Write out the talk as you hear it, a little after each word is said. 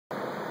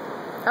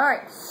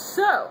Alright,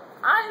 so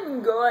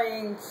I'm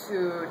going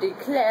to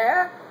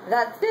declare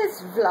that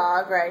this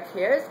vlog right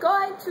here is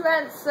going to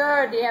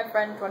answer DM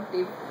friend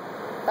 25.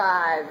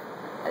 I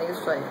think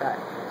it's 25.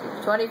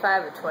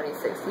 25 or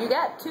 26. You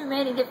got too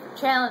many different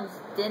challenges.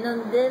 I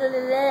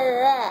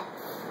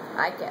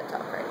can't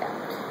talk right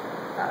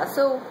now.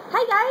 So,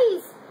 hi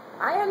guys!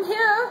 I am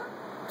here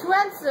to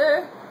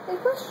answer a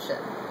question.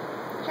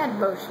 Hand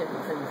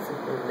motions and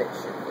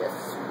simulation,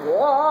 yes.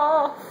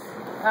 Whoa!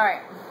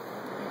 Alright.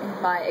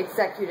 In my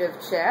executive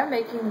chair,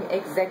 making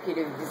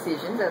executive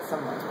decisions, as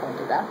someone's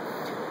pointed out.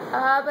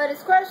 But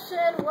his question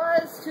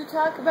was to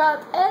talk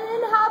about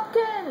Ellen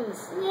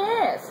Hopkins.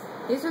 Yes.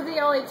 These are the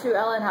only two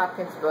Ellen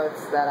Hopkins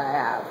books that I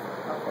have,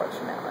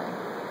 unfortunately.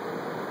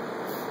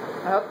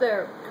 I hope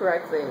they're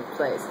correctly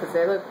placed, because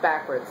they look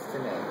backwards to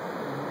me.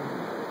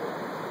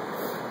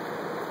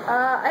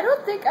 I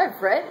don't think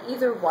I've read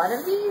either one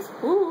of these.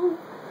 Ooh,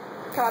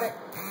 caught it.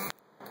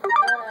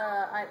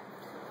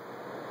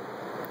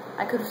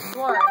 I could have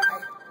sworn.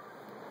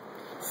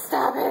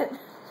 Stop it!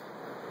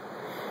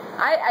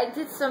 I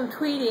did some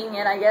tweeting,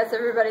 and I guess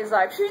everybody's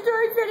like, she's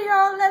doing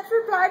video, let's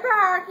reply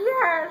back,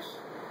 yes!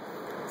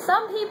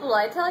 Some people,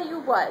 I tell you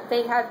what,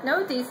 they have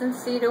no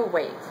decency to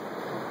wait.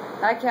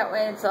 I can't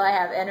wait until I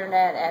have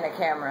internet and a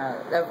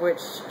camera of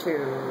which to, you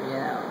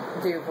know,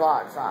 do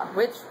vlogs on,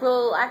 which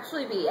will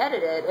actually be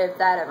edited if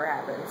that ever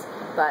happens.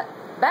 But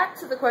back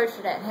to the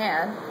question at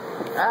hand.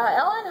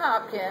 Ellen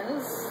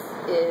Hopkins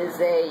is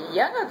a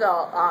young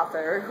adult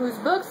author whose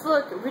books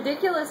look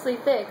ridiculously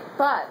thick,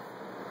 but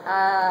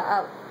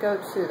I'll go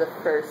to the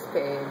first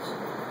page.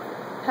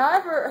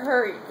 However,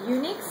 her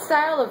unique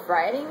style of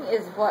writing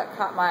is what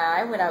caught my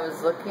eye when I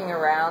was looking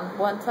around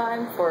one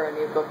time for a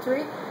new book to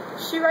read.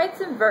 She writes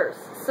in verse,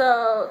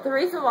 so the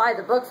reason why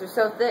the books are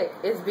so thick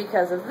is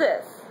because of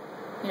this.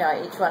 You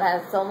know, each one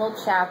has its own little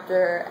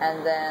chapter,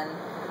 and then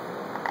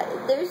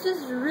there's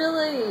just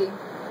really,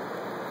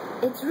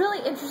 it's really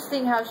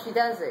interesting how she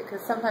does it,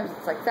 because sometimes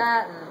it's like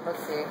that, and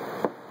let's see,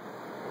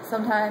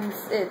 sometimes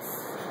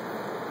it's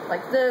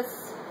like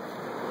this,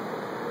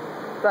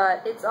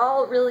 but it's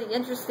all really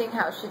interesting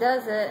how she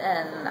does it,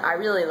 and I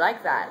really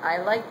like that.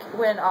 I like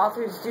when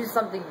authors do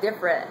something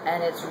different,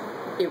 and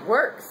it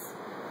works.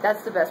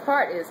 That's the best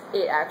part, is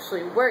it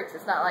actually works.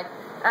 It's not like,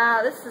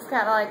 this is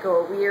kind of like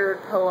a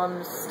weird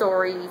poem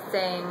story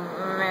thing,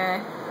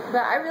 meh.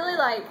 But I really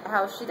like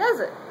how she does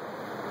it.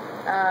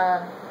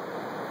 I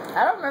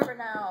don't remember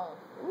now.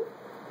 Ooh,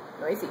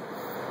 noisy.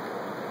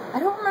 I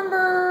don't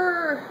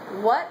remember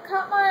what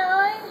caught my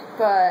eye,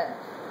 but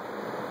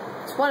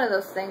it's one of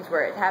those things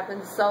where it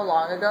happened so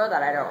long ago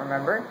that I don't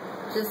remember.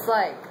 Just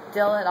like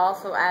Dylan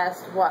also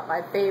asked what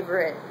my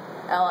favorite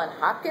Ellen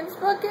Hopkins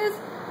book is.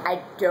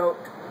 I don't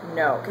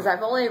know, because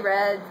I've only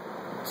read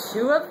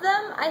 2 of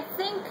them, I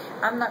think.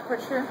 I'm not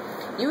quite sure.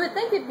 You would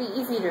think it'd be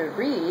easy to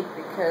read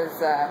because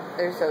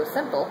they're so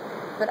simple,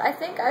 but I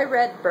think I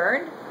read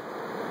Burned,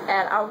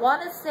 and I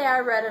want to say I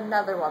read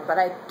another one, but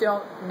I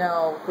don't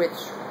know which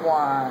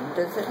one.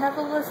 Does it have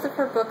a list of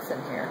her books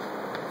in here?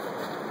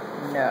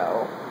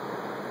 No.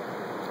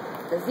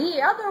 Does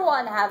the other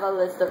one have a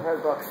list of her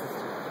books?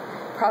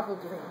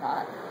 Probably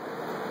not.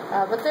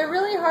 But they're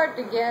really hard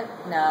to get.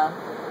 No.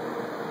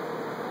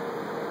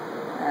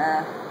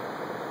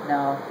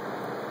 No.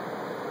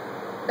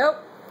 Nope.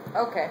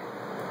 Okay.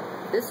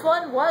 This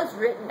one was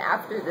written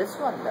after this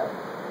one, though.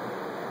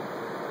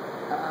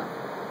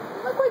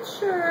 I'm not quite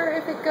sure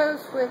if it goes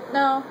with...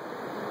 No.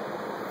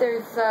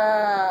 There's,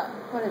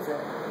 what is it?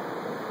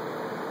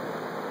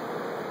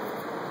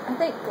 I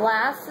think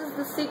Glass is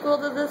the sequel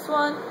to this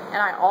one, and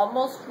I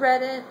almost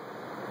read it,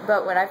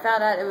 but when I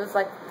found out it was,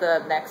 like,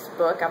 the next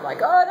book, I'm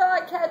like, oh, no,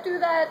 I can't do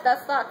that.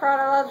 That's not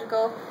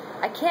chronological.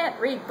 I can't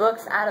read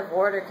books out of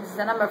order, because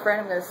then I'm afraid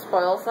I'm going to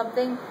spoil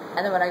something,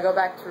 and then when I go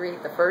back to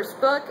read the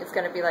first book, it's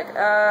going to be like,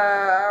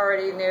 I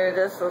already knew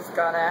this was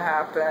going to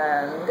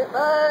happen. Good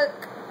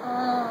luck.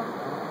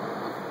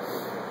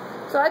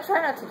 So I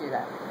try not to do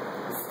that.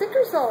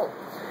 Stickers all...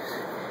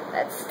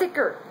 That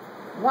sticker.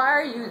 Why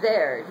are you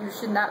there? You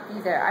should not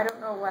be there. I don't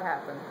know what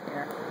happened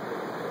here.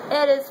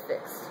 It is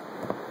fixed.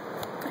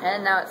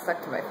 And now it's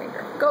stuck to my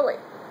finger. Go away.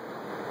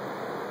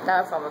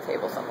 Now it's on the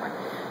table somewhere.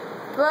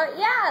 But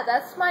yeah,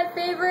 that's my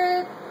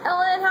favorite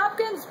Ellen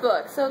Hopkins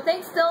book. So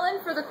thanks,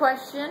 Dylan, for the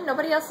question.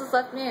 Nobody else has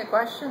left me a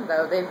question,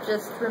 though. They've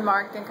just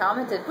remarked and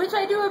commented, which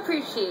I do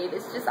appreciate.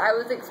 It's just I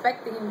was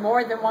expecting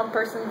more than one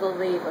person to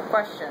leave a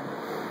question.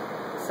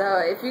 So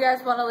if you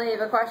guys want to leave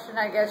a question,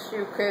 I guess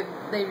you could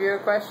leave your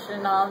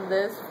question on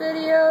this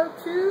video,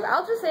 too.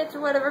 I'll just answer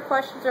whatever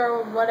questions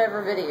are on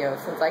whatever video,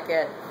 since I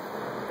get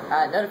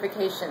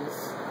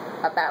notifications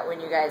about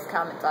when you guys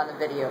comment on the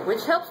video,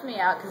 which helps me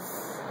out,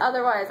 because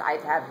otherwise,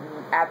 I'd have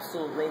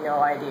absolutely no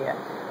idea.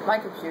 My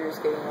computer's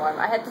getting warm.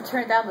 I had to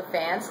turn down the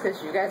fans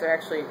because you guys are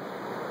actually,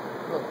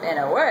 well, in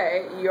a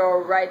way, you're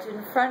right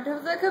in front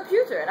of the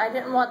computer. And I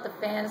didn't want the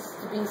fans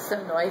to be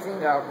so noisy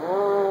and go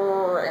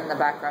roar in the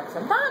background. So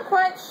I'm not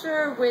quite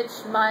sure which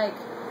mic.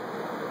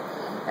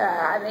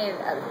 I mean,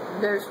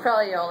 there's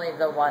probably only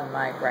the one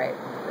mic right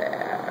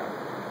there.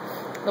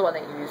 The one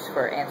that you use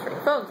for answering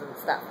phones and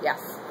stuff,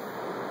 yes.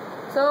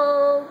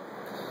 So,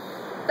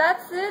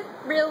 that's it,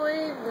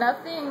 really.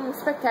 Nothing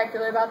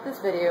spectacular about this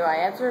video. I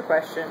answer a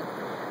question.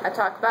 I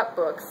talk about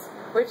books,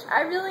 which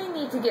I really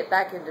need to get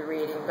back into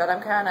reading, but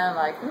I'm kind of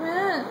like,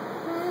 reading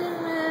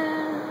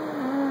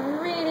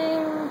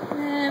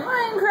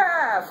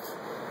Minecraft.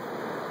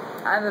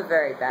 I'm a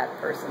very bad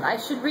person. I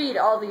should read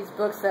all these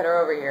books that are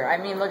over here. I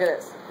mean, look at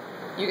this.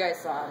 You guys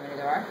saw how many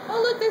there are.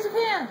 Oh, look, there's a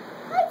fan.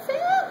 Hi,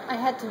 fan. I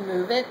had to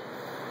move it,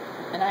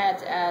 and I had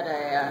to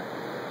add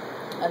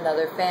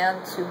another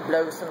fan to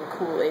blow some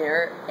cool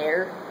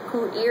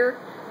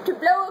to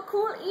blow a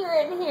cool ear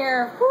in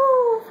here.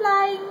 Woo,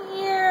 flying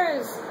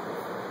ears.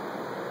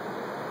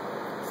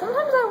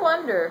 Sometimes I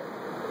wonder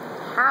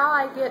how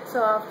I get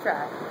so off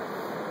track.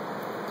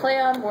 Play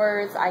on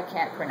words, I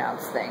can't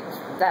pronounce things.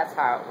 That's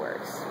how it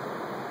works.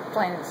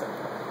 Plain and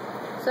simple.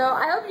 So,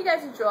 I hope you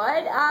guys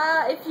enjoyed.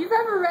 If you've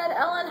ever read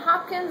Ellen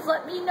Hopkins,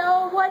 let me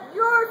know what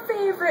your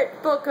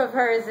favorite book of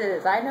hers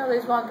is. I know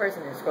there's one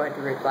person who's going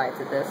to reply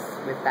to this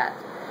with that.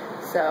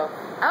 So,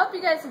 I hope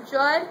you guys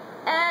enjoyed,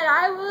 and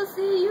I will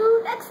see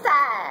you next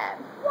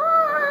time.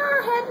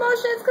 More hand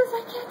motions, because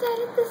I can't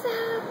edit this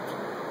out.